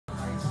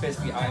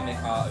basically I make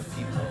art of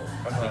people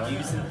like,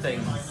 using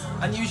things,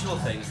 unusual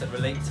things that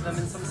relate to them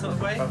in some sort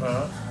of way.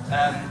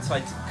 So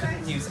I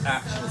couldn't use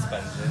actual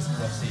sponges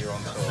because obviously you're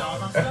on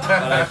tour.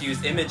 But I've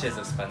used images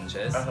of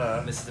sponges.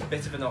 This is a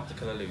bit of an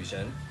optical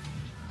illusion.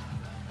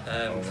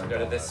 So go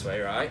to this way,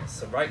 right?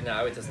 So right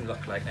now it doesn't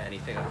look like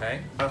anything,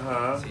 okay?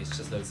 So it's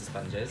just loads of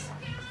sponges.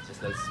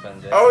 Just loads of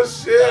sponges. Oh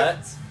shit!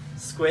 But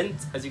squint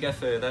as you go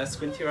further.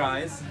 Squint your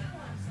eyes.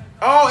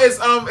 Oh, it's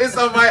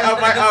on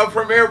my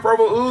Premiere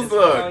Purple Ooze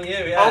look. On you,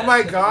 yeah. Oh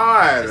my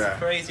god! It's a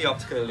crazy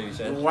optical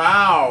illusion.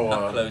 Wow!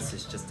 Up close,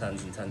 it's just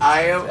tons and tons.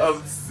 I am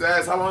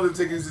obsessed. How long did it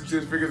take you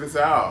to figure this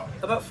out?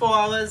 About 4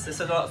 hours. It's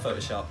a lot of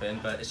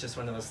photoshopping, but it's just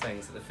one of those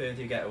things that the further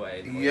you get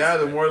away,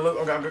 the more look.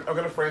 Okay, I'm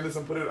gonna frame this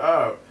and put it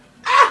up.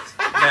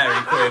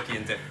 Very quirky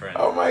and different.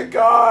 Oh my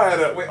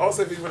god! Wait,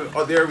 also if you put it,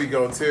 oh there we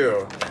go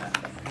too.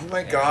 Oh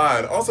my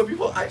god! Also,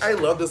 people, I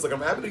love this look. I'm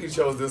happy that you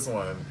chose this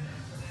one.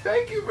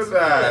 Thank you for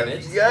that.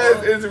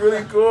 Yes, it's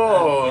really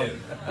cool.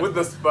 With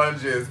the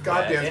sponges.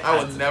 God damn,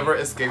 I will never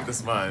escape the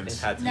sponge. It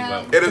had to be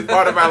well. It is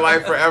part of my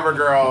life forever,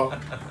 girl.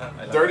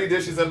 Dirty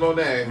dishes and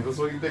Monet. That's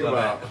what you think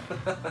about.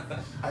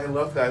 I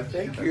love that.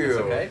 Thank you. That's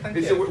okay, thank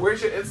you.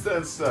 Where's your Insta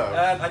and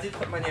stuff? I did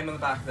put my name on the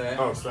back there.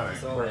 Oh, stunning.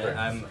 So, Perfect.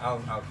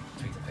 I'll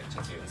tweet a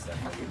picture to you and stuff.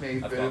 Thank you,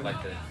 Nathan. I've got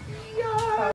like the... Yeah.